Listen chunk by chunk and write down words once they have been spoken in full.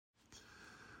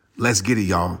Let's get it,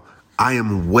 y'all. I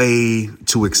am way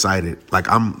too excited. Like,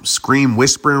 I'm scream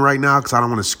whispering right now because I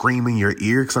don't want to scream in your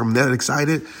ear because I'm that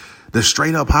excited. The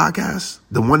Straight Up podcast,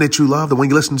 the one that you love, the one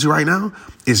you're listening to right now,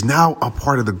 is now a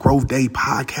part of the Growth Day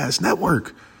Podcast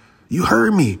Network. You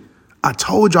heard me. I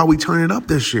told y'all we turn it up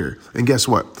this year. And guess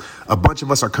what? A bunch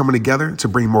of us are coming together to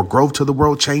bring more growth to the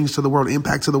world, change to the world,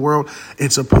 impact to the world,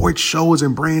 and support shows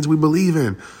and brands we believe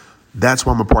in. That's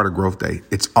why I'm a part of Growth Day.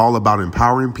 It's all about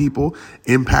empowering people,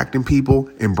 impacting people,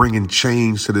 and bringing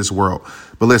change to this world.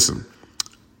 But listen,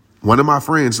 one of my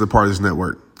friends is a part of this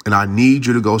network, and I need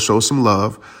you to go show some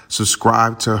love.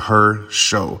 Subscribe to her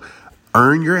show.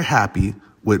 Earn Your Happy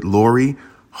with Lori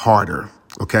Harder.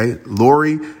 Okay?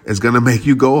 Lori is going to make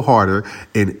you go harder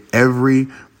in every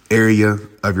area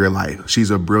of your life. She's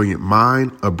a brilliant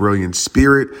mind, a brilliant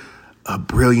spirit, a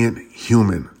brilliant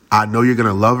human. I know you're going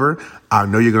to love her. I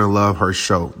know you're going to love her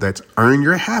show. That's Earn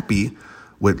Your Happy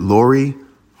with Lori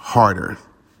Harder.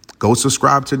 Go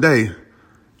subscribe today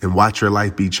and watch your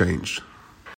life be changed.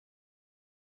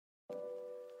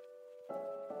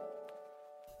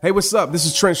 Hey, what's up? This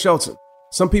is Trent Shelton.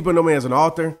 Some people know me as an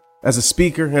author, as a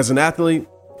speaker, as an athlete.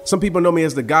 Some people know me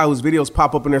as the guy whose videos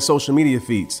pop up in their social media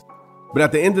feeds. But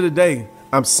at the end of the day,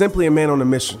 I'm simply a man on a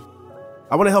mission.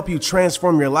 I want to help you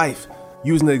transform your life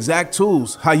using the exact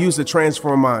tools I use to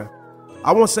transform mine.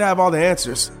 I won't say I have all the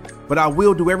answers, but I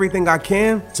will do everything I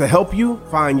can to help you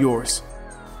find yours.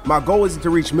 My goal isn't to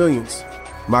reach millions.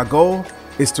 My goal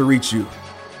is to reach you.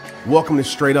 Welcome to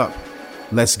Straight Up.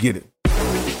 Let's get it.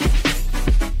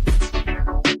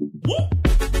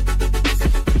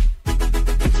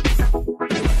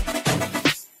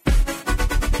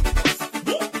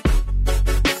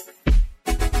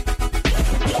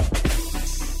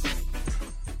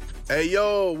 Hey,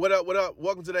 yo, what up, what up?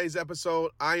 Welcome to today's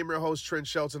episode. I am your host, Trent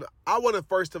Shelton. I want to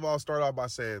first of all start off by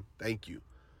saying thank you.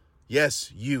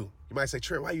 Yes, you. You might say,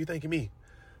 Trent, why are you thanking me?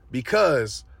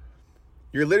 Because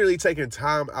you're literally taking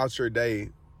time out your day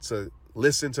to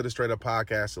listen to the Straight Up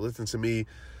podcast, to listen to me,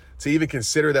 to even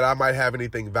consider that I might have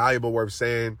anything valuable worth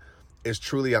saying is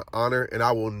truly an honor, and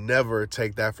I will never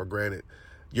take that for granted.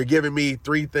 You're giving me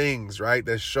three things, right,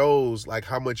 that shows like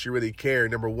how much you really care.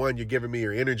 Number one, you're giving me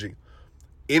your energy.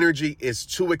 Energy is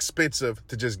too expensive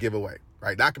to just give away,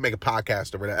 right? Now I can make a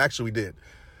podcast over that. Actually, we did.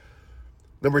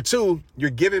 Number two, you're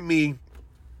giving me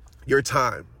your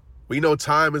time. We know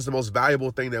time is the most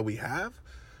valuable thing that we have.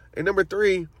 And number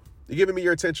three, you're giving me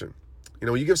your attention. You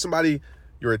know, when you give somebody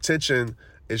your attention,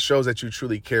 it shows that you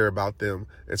truly care about them.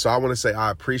 And so I want to say,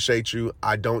 I appreciate you.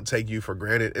 I don't take you for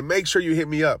granted. And make sure you hit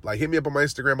me up. Like, hit me up on my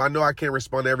Instagram. I know I can't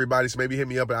respond to everybody, so maybe hit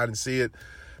me up and I didn't see it.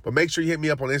 But make sure you hit me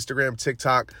up on Instagram,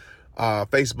 TikTok,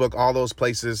 Facebook, all those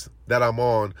places that I'm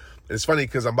on. And it's funny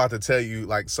because I'm about to tell you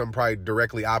like something probably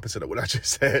directly opposite of what I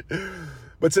just said.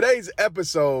 But today's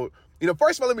episode, you know,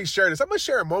 first of all, let me share this. I'm going to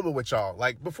share a moment with y'all.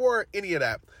 Like, before any of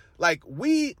that, like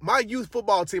my youth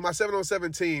football team, my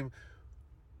 7-on-7 team,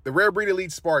 the Rare Breed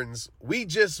Elite Spartans, we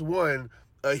just won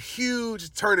a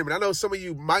huge tournament. I know some of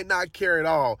you might not care at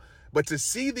all, but to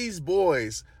see these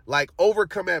boys like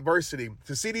overcome adversity,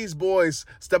 to see these boys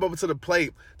step up to the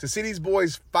plate, to see these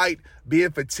boys fight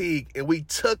being fatigued, and we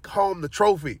took home the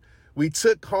trophy. We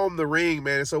took home the ring,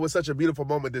 man. And so it was such a beautiful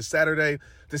moment this Saturday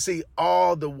to see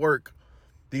all the work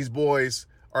these boys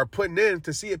are putting in,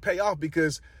 to see it pay off,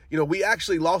 because, you know, we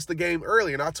actually lost the game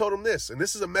early. And I told them this, and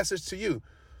this is a message to you.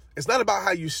 It's not about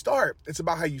how you start. It's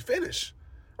about how you finish,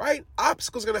 right?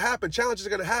 Obstacles are going to happen. Challenges are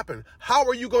going to happen. How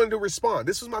are you going to respond?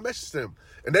 This was my message to them.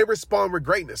 And they respond with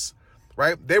greatness,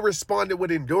 right? They responded with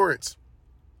endurance.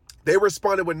 They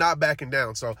responded with not backing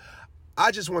down. So I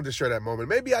just wanted to share that moment.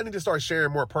 Maybe I need to start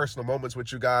sharing more personal moments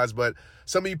with you guys, but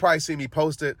some of you probably see me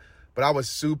post it, but I was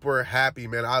super happy,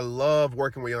 man. I love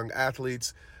working with young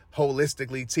athletes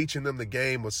holistically, teaching them the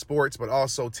game of sports, but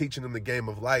also teaching them the game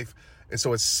of life. And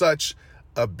so it's such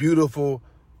a beautiful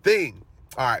thing.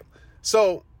 All right.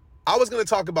 So I was going to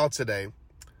talk about today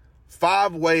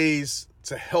 5 ways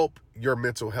to help your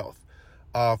mental health,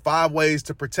 5 ways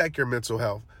to protect your mental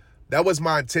health. That was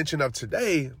my intention of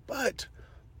today. But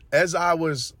as I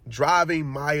was driving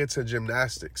Maya to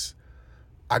gymnastics,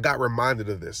 I got reminded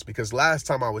of this, because last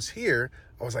time I was here,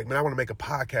 I was like, man, I want to make a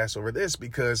podcast over this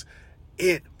because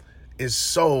it is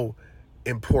so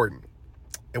important.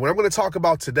 And what I'm going to talk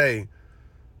about today,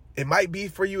 it might be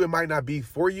for you, it might not be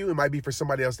for you, it might be for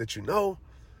somebody else that you know.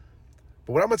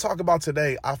 But what I'm going to talk about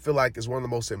today, I feel like is one of the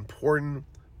most important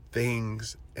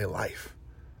things in life.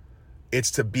 It's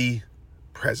to be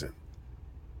present,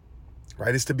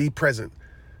 right? It's to be present.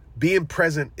 Being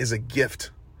present is a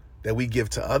gift that we give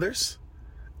to others.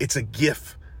 It's a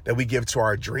gift that we give to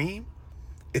our dream.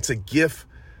 It's a gift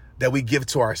that we give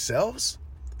to ourselves.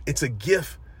 It's a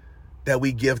gift that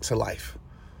we give to life.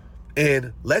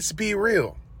 And let's be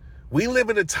real. We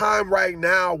live in a time right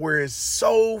now where it's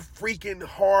so freaking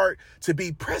hard to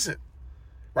be present,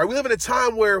 right? We live in a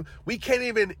time where we can't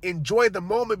even enjoy the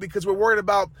moment because we're worried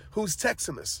about who's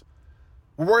texting us.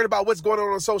 We're worried about what's going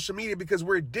on social media because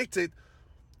we're addicted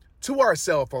to our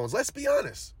cell phones. Let's be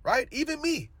honest, right? Even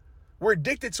me, we're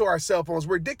addicted to our cell phones.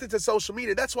 We're addicted to social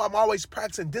media. That's why I'm always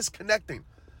practicing disconnecting,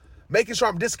 making sure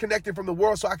I'm disconnecting from the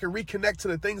world so I can reconnect to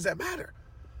the things that matter.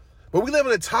 But we live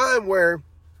in a time where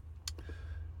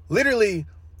literally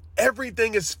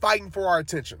everything is fighting for our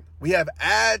attention. We have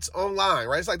ads online,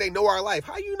 right? It's like they know our life.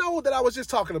 How you know that I was just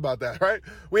talking about that, right?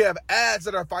 We have ads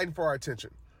that are fighting for our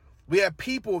attention. We have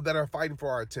people that are fighting for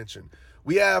our attention.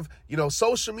 We have,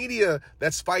 social media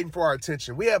that's fighting for our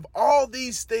attention. We have all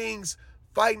these things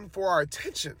fighting for our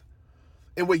attention.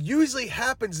 And what usually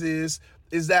happens is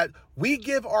that we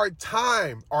give our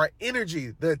time, our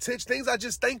energy, the attention, things I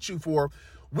just thanked you for,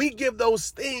 we give those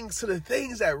things to the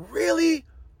things that really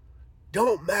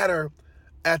don't matter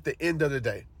at the end of the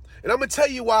day. And I'm going to tell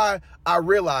you why I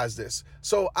realized this.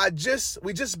 So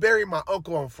we just buried my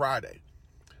uncle on Friday,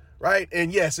 right?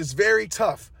 And yes, it's very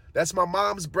tough. That's my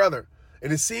mom's brother.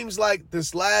 And it seems like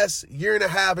this last year and a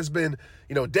half has been,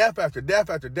 death after death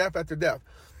after death after death.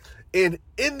 And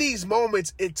in these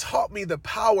moments, it taught me the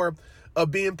power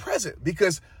of being present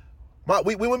because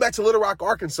we went back to Little Rock,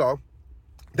 Arkansas.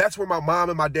 That's where my mom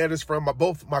and my dad is from.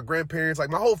 Both my grandparents, like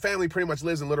my whole family pretty much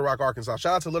lives in Little Rock, Arkansas.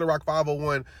 Shout out to Little Rock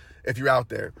 501 if you're out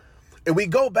there. And we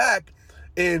go back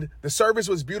and the service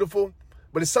was beautiful,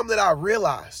 but it's something that I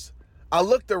realized. I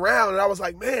looked around and I was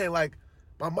like, man, like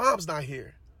my mom's not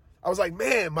here. I was like,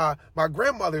 man, my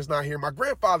grandmother's not here. My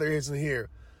grandfather isn't here.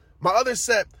 My other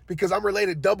set, because I'm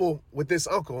related double with this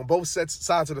uncle on both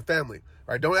sides of the family.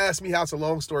 Right? Don't ask me how it's a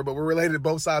long story, but we're related to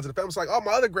both sides of the family. It's like, oh,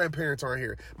 my other grandparents aren't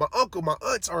here. My uncle, my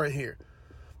aunts aren't here.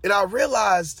 And I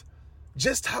realized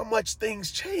just how much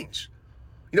things change.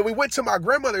 We went to my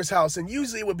grandmother's house and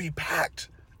usually it would be packed.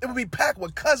 It would be packed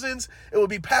with cousins. It would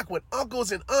be packed with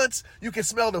uncles and aunts. You can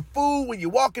smell the food when you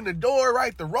walk in the door,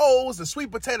 right? The rolls, the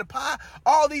sweet potato pie,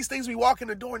 all these things we walk in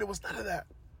the door and it was none of that.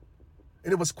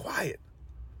 And it was quiet.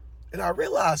 And I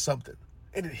realized something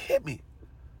and it hit me.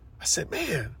 I said,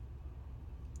 man,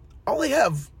 I only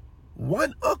have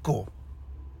one uncle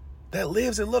that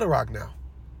lives in Little Rock now.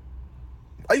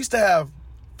 I used to have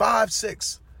 5,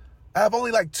 6. I have only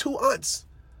like 2 aunts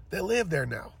that live there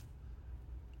now.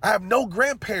 I have no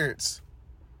grandparents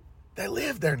that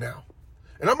live there now.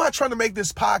 And I'm not trying to make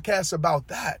this podcast about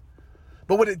that.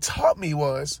 But what it taught me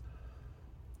was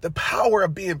the power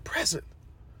of being present.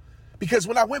 Because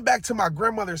when I went back to my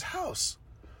grandmother's house,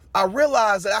 I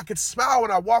realized that I could smile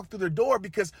when I walked through the door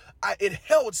because it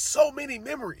held so many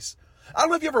memories. I don't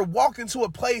know if you ever walked into a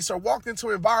place or walked into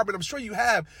an environment. I'm sure you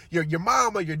have. Your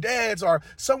mom or your dad's or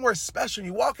somewhere special.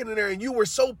 You walk in there and you were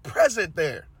so present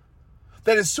there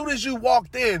that as soon as you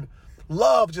walked in,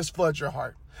 love just floods your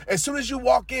heart. As soon as you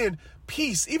walk in,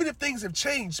 peace, even if things have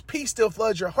changed, peace still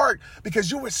floods your heart because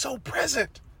you were so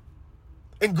present.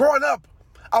 And growing up,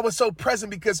 I was so present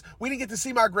because we didn't get to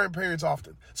see my grandparents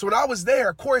often. So when I was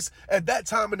there, of course, at that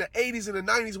time in the 80s and the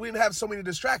 90s, we didn't have so many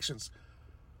distractions.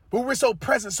 But we were so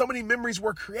present, so many memories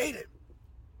were created.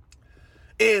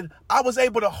 And I was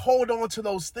able to hold on to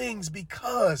those things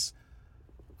because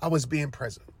I was being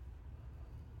present.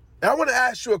 And I want to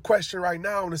ask you a question right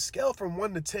now on a scale from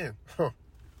 1 to 10.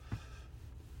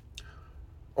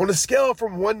 On a scale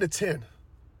from 1 to 10,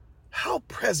 how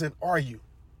present are you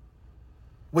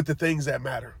with the things that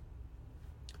matter?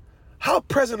 How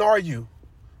present are you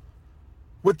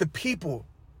with the people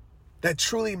that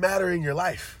truly matter in your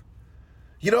life?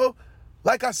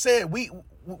 Like I said, we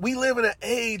live in an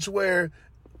age where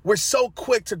we're so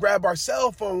quick to grab our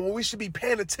cell phone when we should be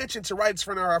paying attention to right in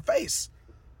front of our face.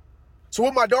 So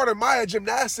with my daughter Maya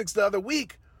gymnastics the other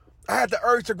week, I had the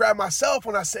urge to grab my cell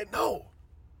phone. I said, no,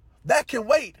 that can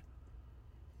wait.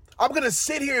 I'm going to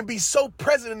sit here and be so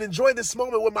present and enjoy this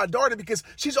moment with my daughter because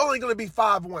she's only going to be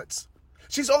 5 once.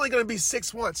 She's only going to be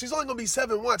 6 once. She's only going to be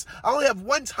 7 once. I only have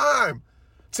one time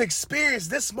to experience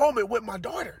this moment with my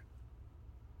daughter.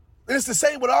 And it's the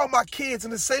same with all my kids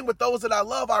and the same with those that I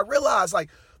love. I realize like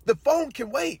the phone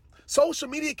can wait. Social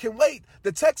media can wait.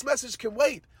 The text message can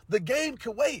wait. The game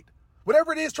can wait.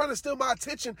 Whatever it is trying to steal my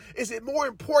attention, is it more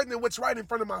important than what's right in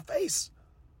front of my face?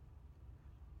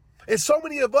 And so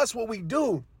many of us, what we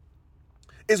do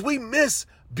is we miss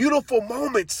beautiful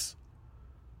moments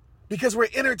because we're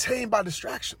entertained by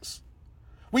distractions.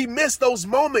 We miss those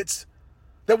moments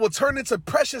that will turn into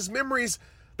precious memories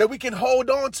that we can hold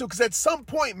on to because at some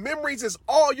point, memories is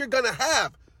all you're going to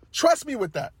have. Trust me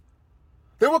with that.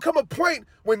 There will come a point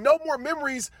when no more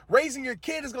memories raising your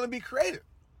kid is going to be created.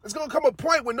 There's going to come a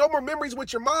point when no more memories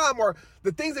with your mom or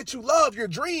the things that you love, your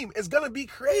dream, is going to be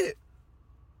created.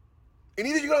 And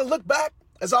either you're going to look back,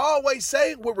 as I always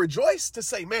say, with rejoice to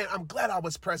say, man, I'm glad I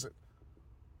was present.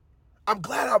 I'm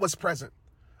glad I was present.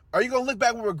 Or you're going to look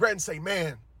back with regret and say,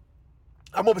 man,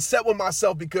 I'm upset with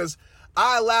myself because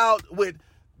I allowed what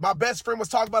my best friend was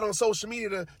talking about on social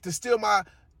media to steal my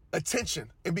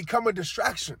attention and become a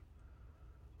distraction.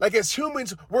 Like as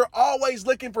humans, we're always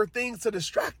looking for things to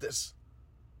distract us.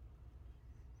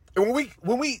 And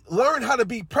when we learn how to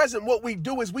be present, what we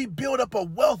do is we build up a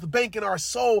wealth bank in our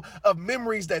soul of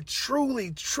memories that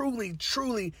truly, truly,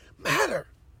 truly matter.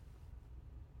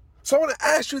 So I want to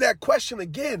ask you that question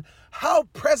again. How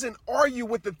present are you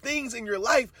with the things in your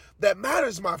life that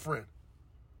matters, my friend?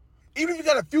 Even if you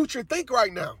got a future, think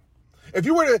right now. If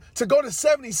you were to go to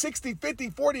 70, 60, 50,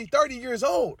 40, 30 years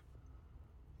old,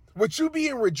 would you be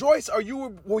in rejoice or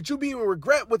would you be in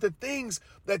regret with the things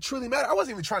that truly matter? I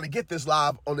wasn't even trying to get this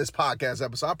live on this podcast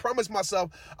episode. I promised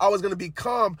myself I was going to be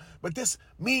calm, but this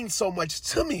means so much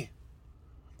to me.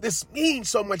 This means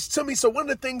so much to me. So one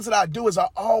of the things that I do is I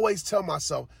always tell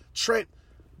myself, Trent,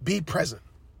 be present.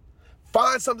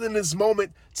 Find something in this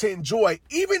moment to enjoy,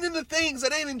 even in the things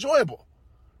that ain't enjoyable,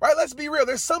 right? Let's be real.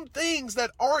 There's some things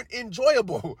that aren't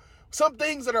enjoyable. Some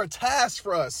things that are tasks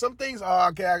for us. Some things,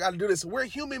 okay, I got to do this. We're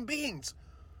human beings.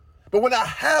 But when I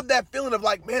have that feeling of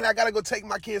like, man, I got to go take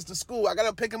my kids to school. I got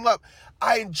to pick them up.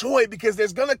 I enjoy it because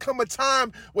there's going to come a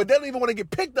time where they don't even want to get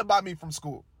picked up by me from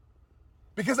school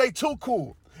because they too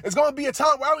cool. It's going to be a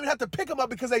time where I don't even have to pick them up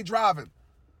because they driving.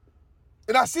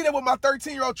 And I see that with my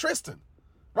 13-year-old Tristan,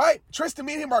 right? Tristan,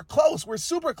 me and him are close. We're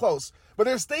super close. But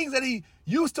there's things that he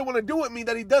used to want to do with me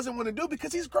that he doesn't want to do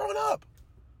because he's growing up.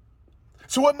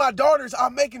 So with my daughters,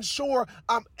 I'm making sure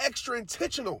I'm extra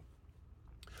intentional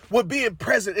with being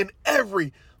present in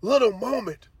every little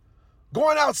moment.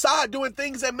 Going outside, doing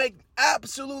things that make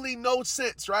absolutely no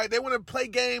sense, right? They want to play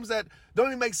games that don't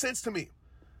even make sense to me.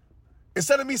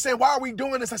 Instead of me saying, why are we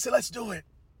doing this? I said, let's do it.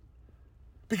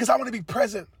 Because I want to be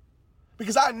present.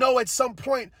 Because I know at some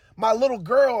point, my little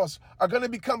girls are going to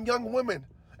become young women.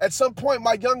 At some point,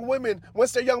 my young women,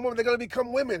 once they're young women, they're going to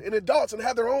become women and adults and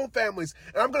have their own families.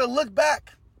 And I'm going to look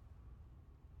back.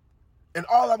 And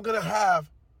all I'm going to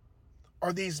have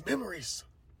are these memories.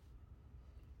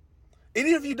 And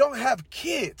even if you don't have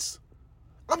kids,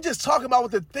 I'm just talking about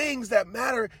with the things that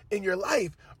matter in your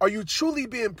life. Are you truly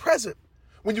being present?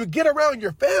 When you get around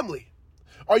your family,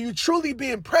 are you truly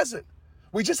being present?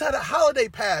 We just had a holiday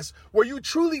pass. Were you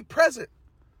truly present?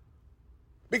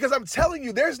 Because I'm telling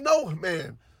you, there's no,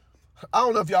 man, I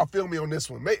don't know if y'all feel me on this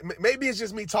one. Maybe it's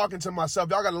just me talking to myself.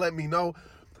 Y'all got to let me know.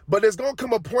 But there's going to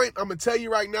come a point, I'm going to tell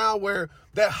you right now, where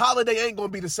that holiday ain't going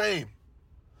to be the same.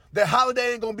 That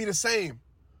holiday ain't going to be the same.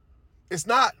 It's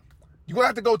not. You're going to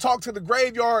have to go talk to the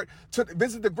graveyard, to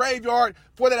visit the graveyard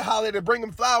for that holiday to bring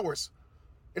them flowers.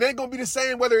 It ain't going to be the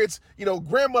same whether it's,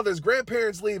 grandmothers,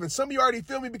 grandparents leave. And some of you already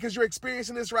feel me because you're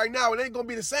experiencing this right now. It ain't going to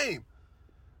be the same.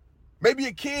 Maybe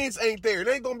your kids ain't there. It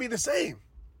ain't going to be the same.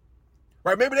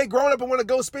 Right? Maybe they grown up and want to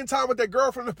go spend time with their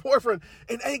girlfriend or boyfriend.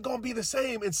 It ain't going to be the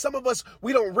same. And some of us,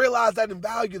 we don't realize that and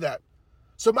value that.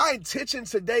 So my intention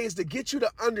today is to get you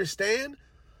to understand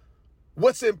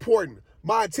what's important.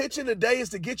 My intention today is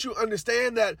to get you to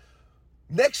understand that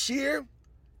next year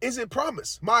isn't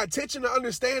promised. My intention to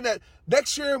understand that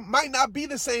next year might not be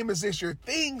the same as this year.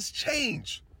 Things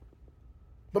change.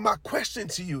 But my question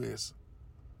to you is,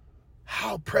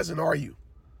 how present are you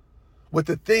with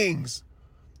the things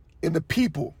and the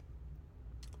people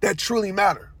that truly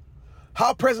matter?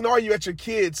 How present are you at your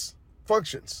kids'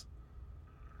 functions?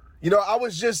 I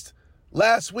was just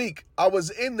last week, I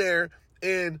was in there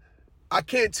and I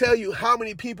can't tell you how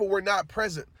many people were not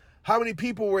present. How many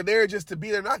people were there just to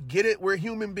be there? And I get it. We're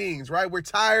human beings, right? We're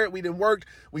tired. We done worked.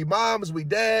 We moms, we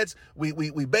dads, we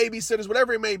babysitters,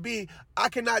 whatever it may be. I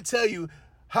cannot tell you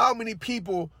how many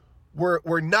people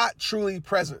were not truly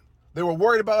present. They were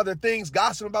worried about other things,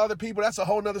 gossiping about other people. That's a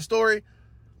whole nother story.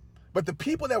 But the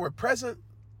people that were present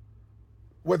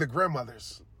were the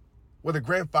grandmothers, were the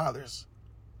grandfathers.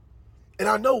 And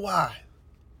I know why.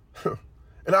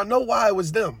 And I know why it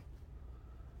was them.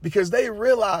 Because they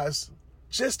realized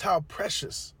just how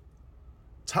precious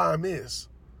time is.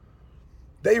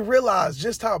 They realize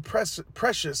just how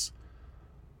precious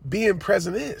being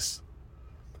present is.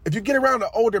 If you get around an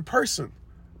older person,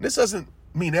 this doesn't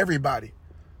mean everybody.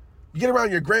 You get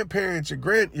around your grandparents, your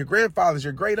grandfathers,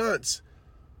 your great aunts,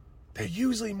 they're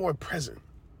usually more present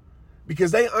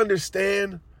because they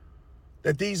understand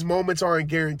that these moments aren't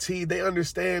guaranteed. They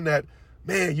understand that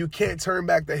man, you can't turn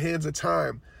back the hands of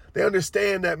time. They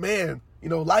understand that, man,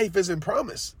 life isn't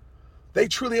promised. They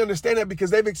truly understand that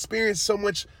because they've experienced so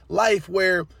much life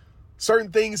where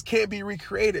certain things can't be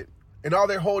recreated and all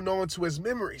they're holding on to is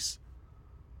memories.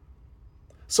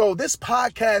 So this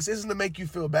podcast isn't to make you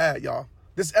feel bad, y'all.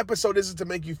 This episode isn't to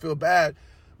make you feel bad,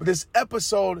 but this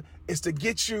episode is to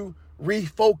get you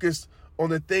refocused on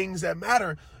the things that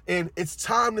matter. And it's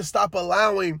time to stop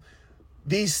allowing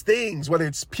these things, whether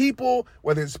it's people,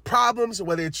 whether it's problems,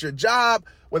 whether it's your job,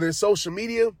 whether it's social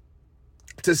media,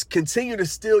 to continue to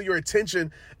steal your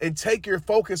attention and take your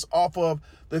focus off of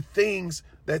the things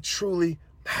that truly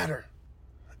matter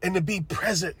and to be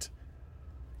present.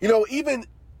 Even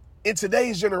in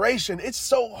today's generation, it's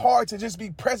so hard to just be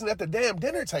present at the damn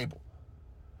dinner table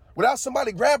without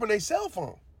somebody grabbing their cell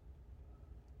phone.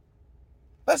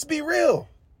 Let's be real.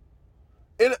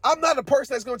 And I'm not a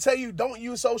person that's going to tell you don't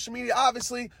use social media.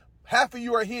 Obviously, half of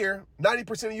you are here,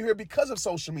 90% of you here because of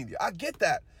social media. I get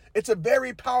that. It's a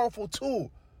very powerful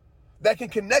tool that can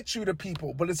connect you to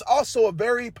people, but it's also a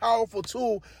very powerful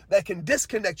tool that can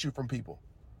disconnect you from people.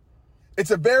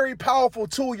 It's a very powerful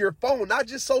tool, your phone, not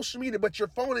just social media, but your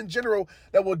phone in general,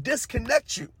 that will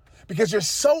disconnect you because you're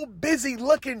so busy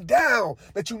looking down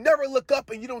that you never look up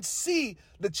and you don't see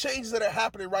the changes that are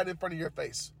happening right in front of your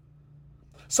face.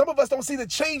 Some of us don't see the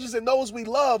changes in those we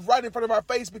love right in front of our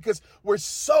face because we're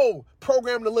so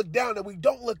programmed to look down that we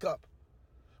don't look up.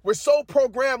 We're so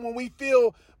programmed when we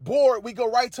feel bored, we go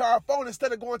right to our phone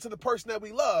instead of going to the person that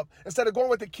we love, instead of going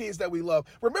with the kids that we love.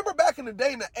 Remember back in the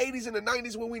day in the 80s and the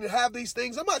 90s when we didn't have these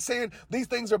things? I'm not saying these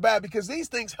things are bad because these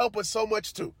things help us so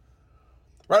much too.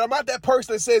 Right? I'm not that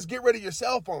person that says get rid of your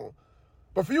cell phone.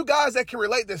 But for you guys that can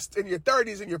relate this in your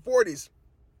 30s and your 40s,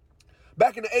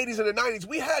 back in the 80s and the 90s,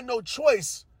 we had no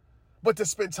choice but to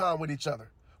spend time with each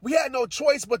other. We had no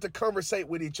choice but to conversate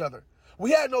with each other. We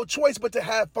had no choice but to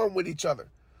have fun with each other.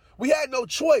 We had no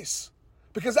choice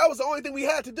because that was the only thing we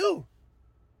had to do.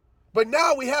 But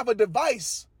now we have a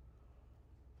device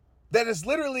that is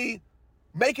literally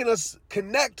making us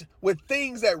connect with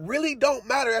things that really don't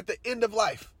matter at the end of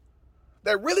life.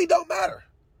 That really don't matter.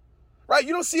 Right?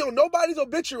 You don't see on nobody's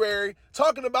obituary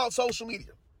talking about social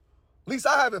media. At least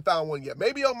I haven't found one yet.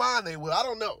 Maybe on mine they will. I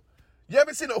don't know. You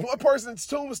haven't seen one person's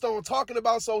tombstone talking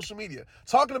about social media,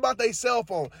 talking about their cell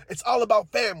phone. It's all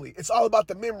about family. It's all about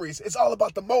the memories. It's all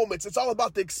about the moments. It's all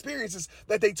about the experiences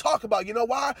that they talk about. You know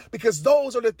why? Because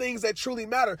those are the things that truly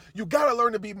matter. You got to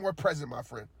learn to be more present, my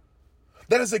friend.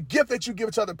 That is a gift that you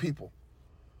give to other people.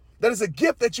 That is a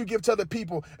gift that you give to other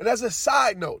people. And as a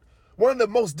side note, one of the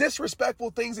most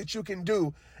disrespectful things that you can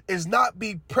do is not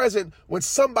be present when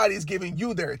somebody's giving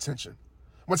you their attention.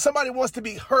 When somebody wants to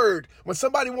be heard, when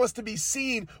somebody wants to be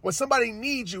seen, when somebody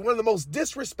needs you, one of the most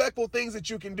disrespectful things that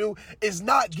you can do is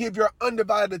not give your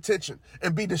undivided attention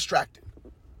and be distracted.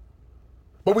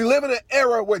 But we live in an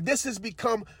era where this has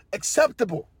become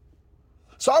acceptable.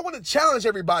 So I want to challenge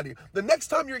everybody. The next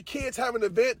time your kids have an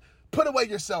event, put away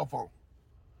your cell phone.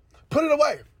 Put it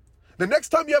away. The next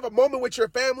time you have a moment with your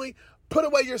family, put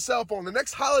away your cell phone. The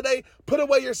next holiday, put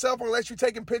away your cell phone unless you're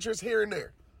taking pictures here and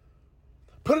there.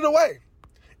 Put it away.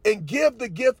 And give the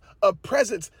gift of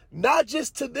presence, not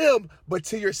just to them, but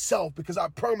to yourself. Because I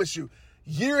promise you,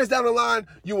 years down the line,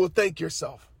 you will thank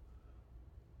yourself.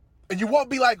 And you won't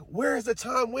be like, where is the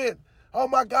time went? Oh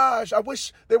my gosh, I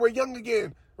wish they were young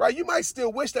again. Right? You might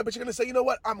still wish that, but you're going to say, you know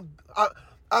what?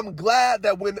 I'm glad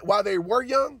that while they were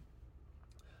young,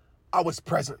 I was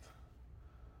present.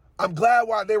 I'm glad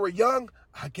while they were young,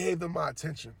 I gave them my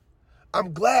attention.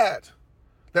 I'm glad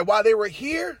that while they were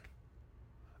here,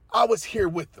 I was here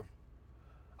with them.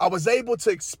 I was able to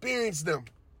experience them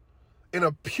in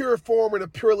a pure form and a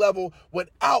pure level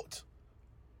without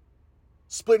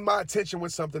splitting my attention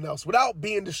with something else, without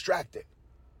being distracted.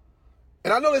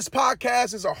 And I know this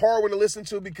podcast is a hard one to listen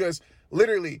to because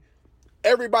literally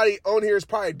everybody on here is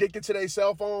probably addicted to their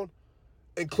cell phone,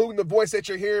 including the voice that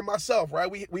you're hearing, myself,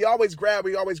 right? We always grab,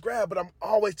 but I'm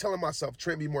always telling myself,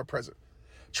 Trent, be more present.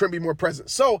 Trent, be more present.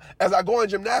 So as I go in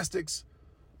gymnastics,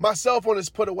 my cell phone is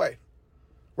put away,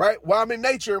 right? While I'm in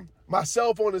nature, my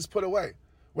cell phone is put away.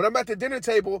 When I'm at the dinner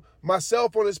table, my cell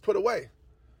phone is put away.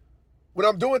 When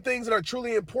I'm doing things that are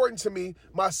truly important to me,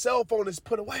 my cell phone is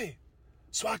put away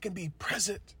so I can be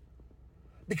present.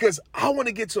 Because I want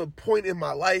to get to a point in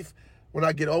my life when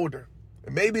I get older,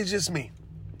 and maybe it's just me,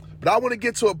 but I want to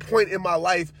get to a point in my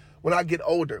life when I get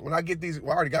older, when I get these,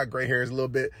 well, I already got gray hairs a little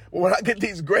bit, but when I get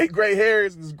these great gray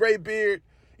hairs, this gray beard,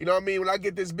 you know what I mean? When I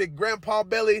get this big grandpa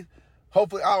belly,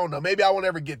 hopefully, I don't know, maybe I won't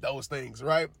ever get those things,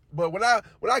 right? But when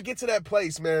I get to that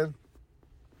place, man,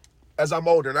 as I'm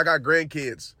older and I got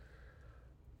grandkids,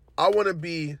 I want to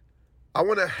be I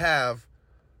want to have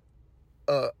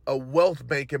a wealth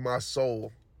bank in my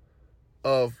soul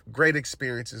of great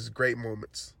experiences, great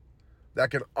moments that I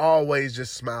can always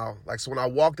just smile. Like, so when I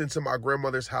walked into my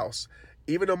grandmother's house,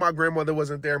 even though my grandmother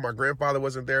wasn't there, my grandfather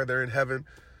wasn't there, they're in heaven.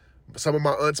 Some of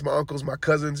my aunts, my uncles, my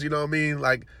cousins, you know what I mean?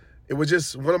 Like, it was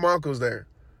just one of my uncles there.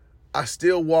 I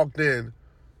still walked in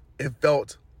and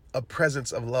felt a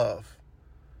presence of love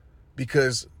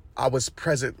because I was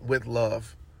present with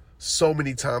love so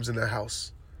many times in that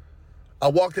house. I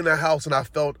walked in that house and I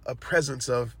felt a presence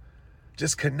of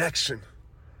just connection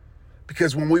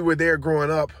because when we were there growing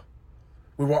up,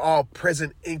 we were all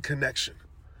present in connection.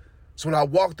 So when I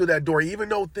walked through that door, even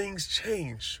though things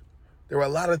changed, there were a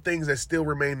lot of things that still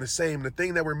remained the same. The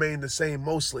thing that remained the same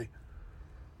mostly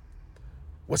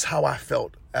was how I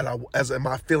felt as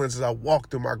my feelings as I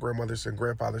walked through my grandmother's and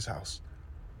grandfather's house.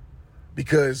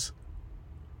 Because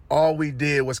all we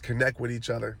did was connect with each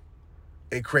other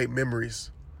and create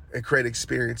memories and create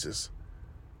experiences.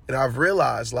 And I've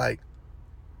realized, like,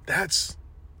 that's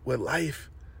what life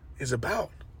is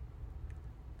about.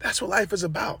 That's what life is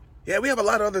about. Yeah, we have a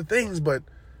lot of other things, but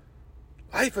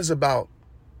life is about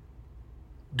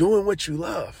doing what you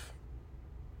love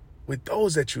with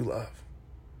those that you love.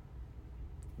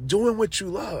 Doing what you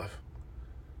love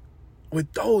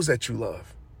with those that you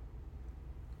love.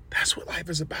 That's what life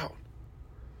is about.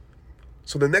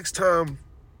 So the next time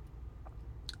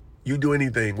you do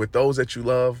anything with those that you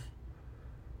love,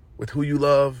 with who you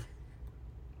love,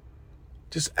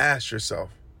 just ask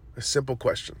yourself a simple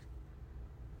question.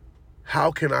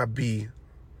 How can I be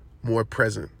more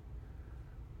present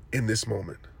in this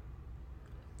moment?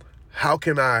 How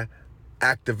can I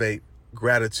activate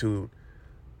gratitude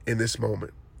in this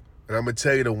moment? And I'm going to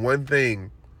tell you the one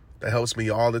thing that helps me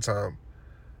all the time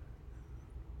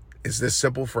is this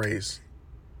simple phrase.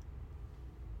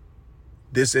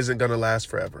 This isn't going to last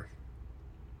forever.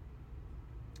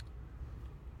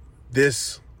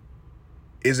 This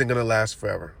isn't going to last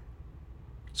forever.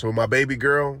 So with my baby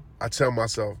girl, I tell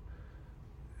myself,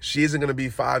 she isn't going to be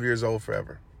 5 years old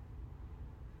forever.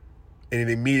 And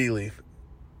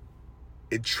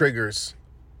it triggers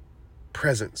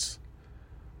presence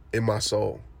in my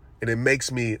soul. And it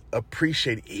makes me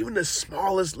appreciate even the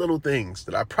smallest little things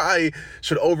that I probably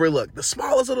should overlook. The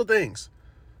smallest little things.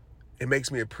 It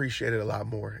makes me appreciate it a lot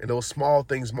more. And those small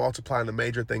things multiply into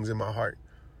major things in my heart.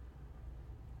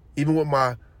 Even with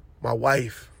my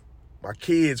wife, my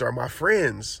kids, or my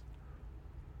friends.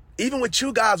 Even with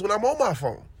you guys when I'm on my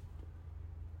phone.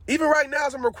 Even right now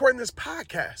as I'm recording this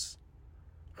podcast,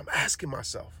 I'm asking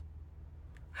myself,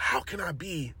 how can I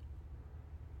be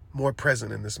more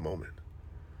present in this moment?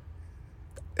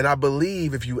 And I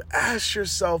believe if you ask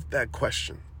yourself that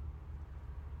question,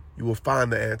 you will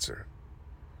find the answer.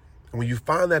 And when you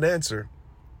find that answer,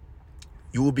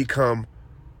 you will become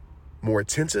more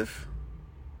attentive.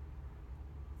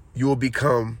 You will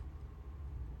become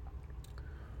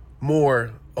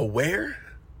more aware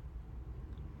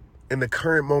in the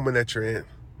current moment that you're in.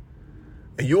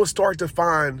 And you'll start to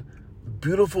find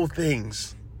beautiful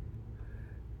things,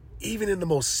 even in the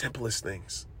most simplest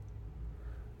things.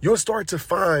 You'll start to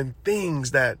find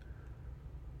things that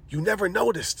you never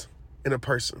noticed in a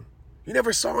person. You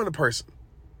never saw in a person.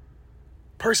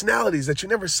 Personalities that you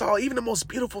never saw, even the most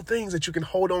beautiful things that you can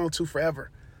hold on to forever.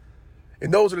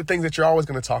 And those are the things that you're always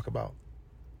going to talk about.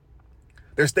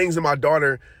 There's things in my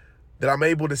daughter that I'm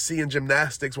able to see in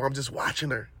gymnastics where I'm just watching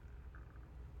her.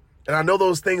 And I know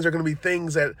those things are going to be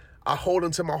things that I hold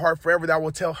into my heart forever that I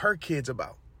will tell her kids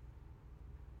about.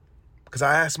 Because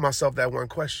I asked myself that one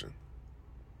question.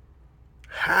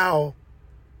 How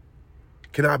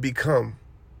can I become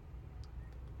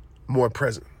more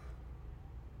present?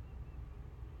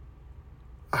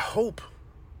 I hope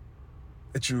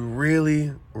that you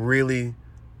really, really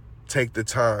take the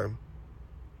time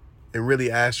and really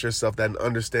ask yourself that and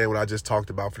understand what I just talked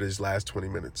about for these last 20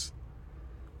 minutes.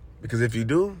 Because if you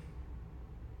do,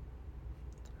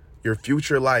 your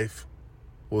future life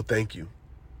will thank you.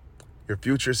 Your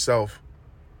future self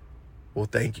will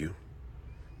thank you.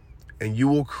 And you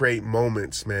will create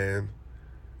moments, man,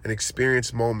 and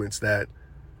experience moments that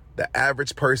the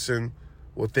average person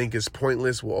will think is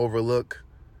pointless, will overlook.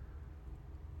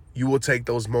 You will take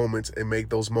those moments and make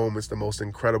those moments the most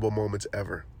incredible moments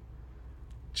ever.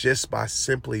 Just by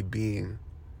simply being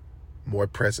more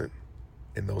present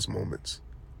in those moments.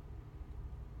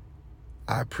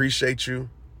 I appreciate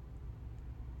you.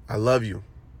 I love you.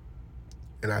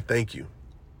 And I thank you.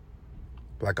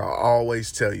 Like I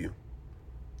always tell you,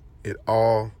 it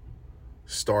all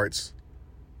starts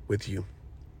with you.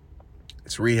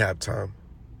 It's rehab time.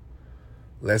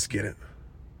 Let's get it.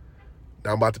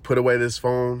 Now I'm about to put away this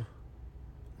phone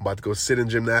I'm about to go sit in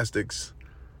gymnastics.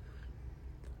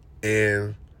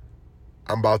 And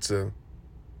I'm about to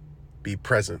be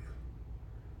present.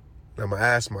 And I'm going to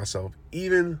ask myself,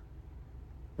 even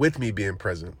with me being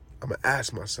present, I'm going to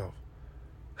ask myself,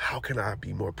 how can I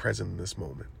be more present in this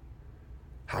moment?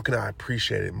 How can I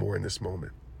appreciate it more in this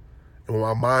moment? And when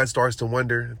my mind starts to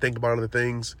wonder and think about other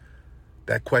things,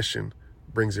 that question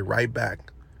brings it right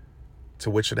back to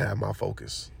what should have my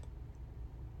focus.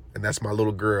 And that's my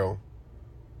little girl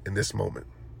in this moment.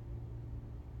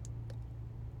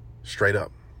 Straight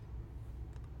up.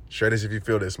 Straight as if you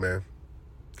feel this, man.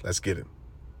 Let's get it.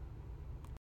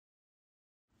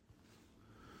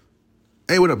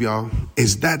 Hey, what up, y'all?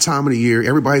 It's that time of the year.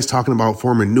 Everybody's talking about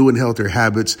forming new and healthier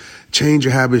habits. Change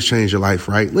your habits, change your life,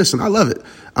 right? Listen, I love it.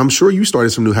 I'm sure you started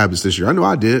some new habits this year. I know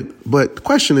I did. But the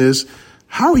question is,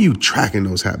 how are you tracking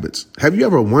those habits? Have you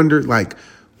ever wondered,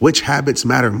 which habits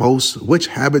matter most? Which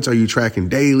habits are you tracking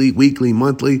daily, weekly,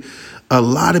 monthly? A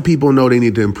lot of people know they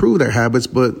need to improve their habits,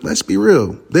 but let's be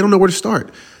real. They don't know where to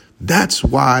start. That's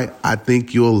why I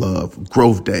think you'll love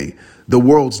Growth Day, the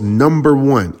world's number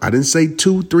one, I didn't say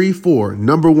 2, 3, 4,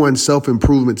 number one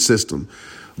self-improvement system.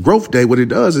 Growth Day, what it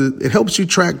does is it helps you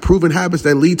track proven habits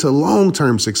that lead to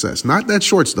long-term success, not that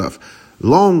short stuff.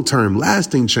 Long-term,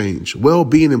 lasting change,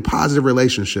 well-being, and positive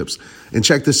relationships. And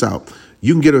check this out.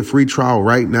 You can get a free trial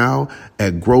right now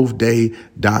at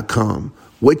growthday.com.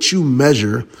 What you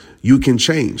measure, you can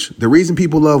change. The reason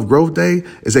people love Growth Day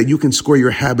is that you can score your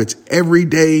habits every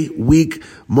day, week,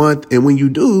 month. And when you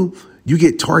do, you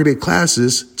get targeted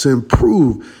classes to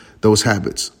improve those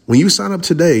habits. When you sign up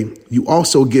today, you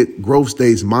also get Growth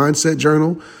Day's mindset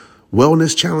journal,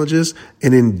 wellness challenges,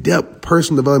 and in-depth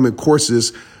personal development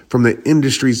courses from the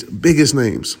industry's biggest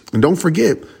names. And don't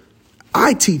forget,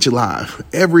 I teach live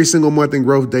every single month in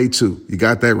Growth Day too. You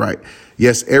got that right.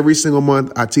 Yes, every single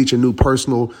month I teach a new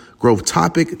personal growth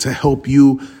topic to help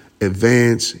you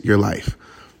advance your life.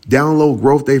 Download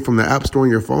Growth Day from the App Store on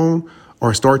your phone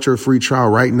or start your free trial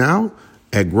right now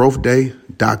at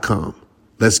growthday.com.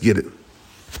 Let's get it.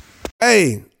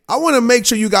 Hey, I want to make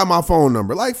sure you got my phone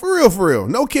number. For real.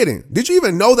 No kidding. Did you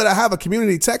even know that I have a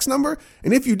community text number?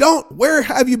 And if you don't, where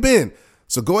have you been?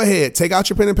 So go ahead, take out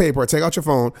your pen and paper or take out your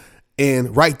phone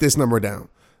and write this number down.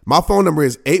 My phone number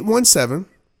is 817-242,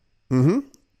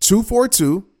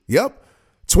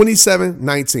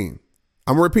 2719.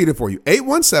 I'm going to repeat it for you.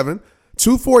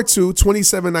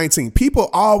 817-242-2719. People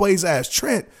always ask,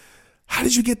 Trent, how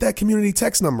did you get that community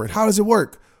text number? How does it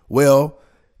work? Well,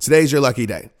 today's your lucky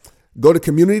day. Go to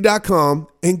community.com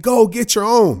and go get your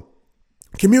own.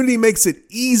 Community makes it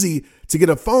easy to get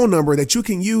a phone number that you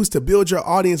can use to build your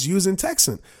audience using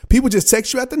texting. People just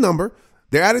text you at the number,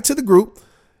 they're added to the group,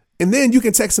 and then you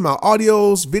can text them out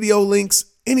audios, video links,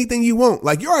 anything you want.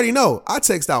 You already know, I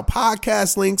text out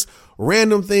podcast links,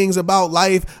 random things about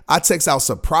life. I text out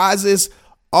surprises,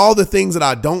 all the things that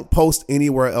I don't post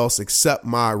anywhere else except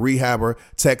my Rehabber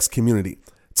text community.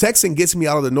 Texting gets me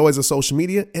out of the noise of social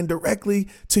media and directly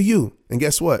to you. And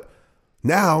guess what?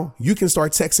 Now you can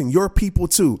start texting your people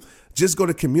too. Just go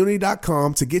to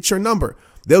community.com to get your number.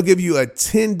 They'll give you a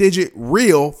 10-digit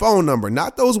real phone number,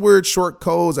 not those weird short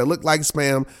codes that look like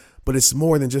spam, but it's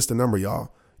more than just a number,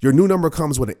 y'all. Your new number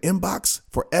comes with an inbox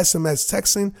for SMS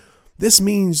texting. This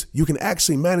means you can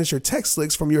actually manage your text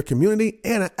links from your community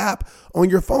and an app on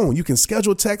your phone. You can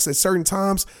schedule texts at certain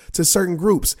times to certain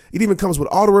groups. It even comes with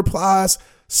auto replies.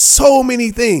 So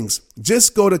many things.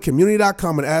 Just go to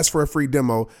community.com and ask for a free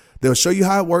demo. They'll show you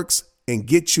how it works and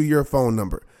get you your phone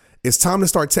number. It's time to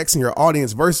start texting your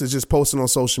audience versus just posting on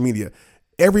social media.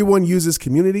 Everyone uses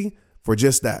community for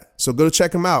just that. So go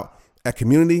check them out at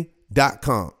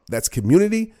community.com. That's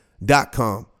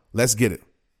community.com. Let's get it.